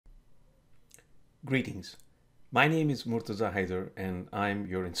Greetings. My name is Murtaza Haider and I'm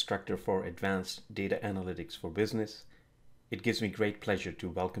your instructor for Advanced Data Analytics for Business. It gives me great pleasure to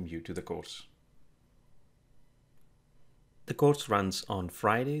welcome you to the course. The course runs on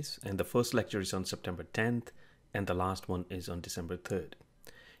Fridays and the first lecture is on September 10th and the last one is on December 3rd.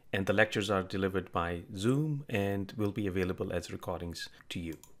 And the lectures are delivered by Zoom and will be available as recordings to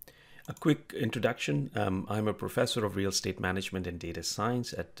you. A quick introduction. I'm a professor of real estate management and data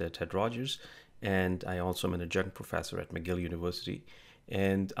science at Ted Rogers, and I also am an adjunct professor at McGill University.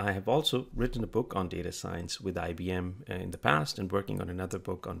 And I have also written a book on data science with IBM in the past and working on another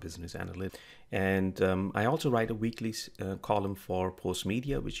book on business analytics. And I also write a weekly column for Post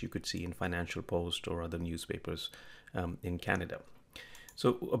Media, which you could see in Financial Post or other newspapers in Canada.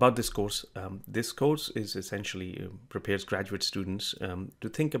 So about this course is essentially prepares graduate students to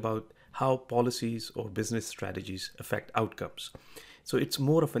think about how policies or business strategies affect outcomes. So it's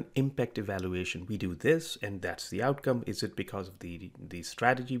more of an impact evaluation. We do this and that's the outcome. Is it because of the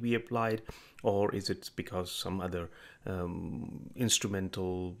strategy we applied, or is it because some other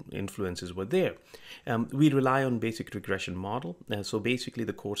instrumental influences were there? We rely on basic regression model. So basically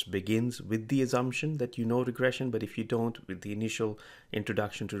the course begins with the assumption that you know regression, but if you don't, with the initial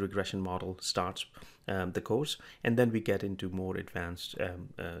introduction to regression model starts the course, and then we get into more advanced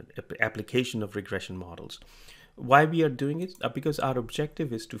application of regression models. Why we are doing it? Because our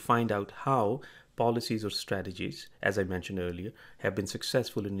objective is to find out how policies or strategies, as I mentioned earlier, have been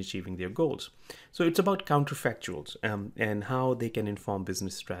successful in achieving their goals. So it's about counterfactuals and how they can inform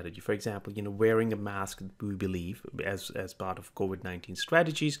business strategy. For example, wearing a mask, we believe, as part of COVID-19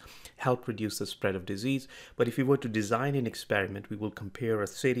 strategies, help reduce the spread of disease. But if we were to design an experiment, we will compare a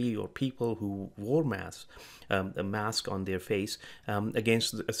city or people who wore masks, a mask on their face,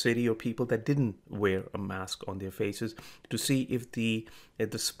 against a city or people that didn't wear a mask on their faces, to see if the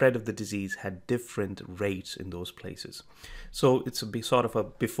spread of the disease had different rates in those places. So it's a sort of a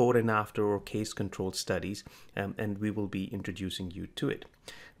before and after or case controlled studies, and we will be introducing you to it.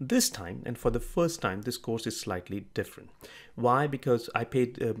 This time, and for the first time, this course is slightly different. Why? Because I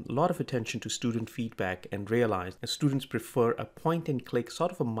paid a lot of attention to student feedback and realized that students prefer a point and click,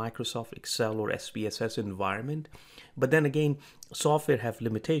 sort of a Microsoft Excel or SPSS environment. But then again, software have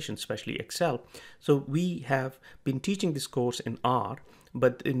limitations, especially Excel. So we have been teaching this course in R,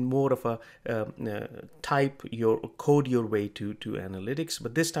 but in more of a code your way to analytics.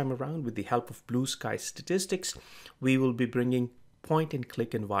 But this time around, with the help of Blue Sky Statistics, we will be bringing point and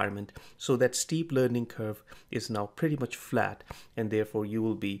click environment, so that steep learning curve is now pretty much flat, and therefore you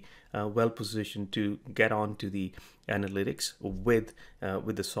will be well positioned to get on to the analytics with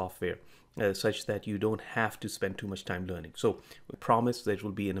the software. Such that you don't have to spend too much time learning. So we promise that it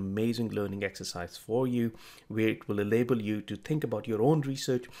will be an amazing learning exercise for you, where it will enable you to think about your own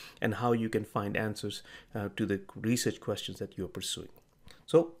research and how you can find answers to the research questions that you're pursuing.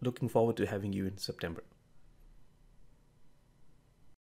 So looking forward to having you in September.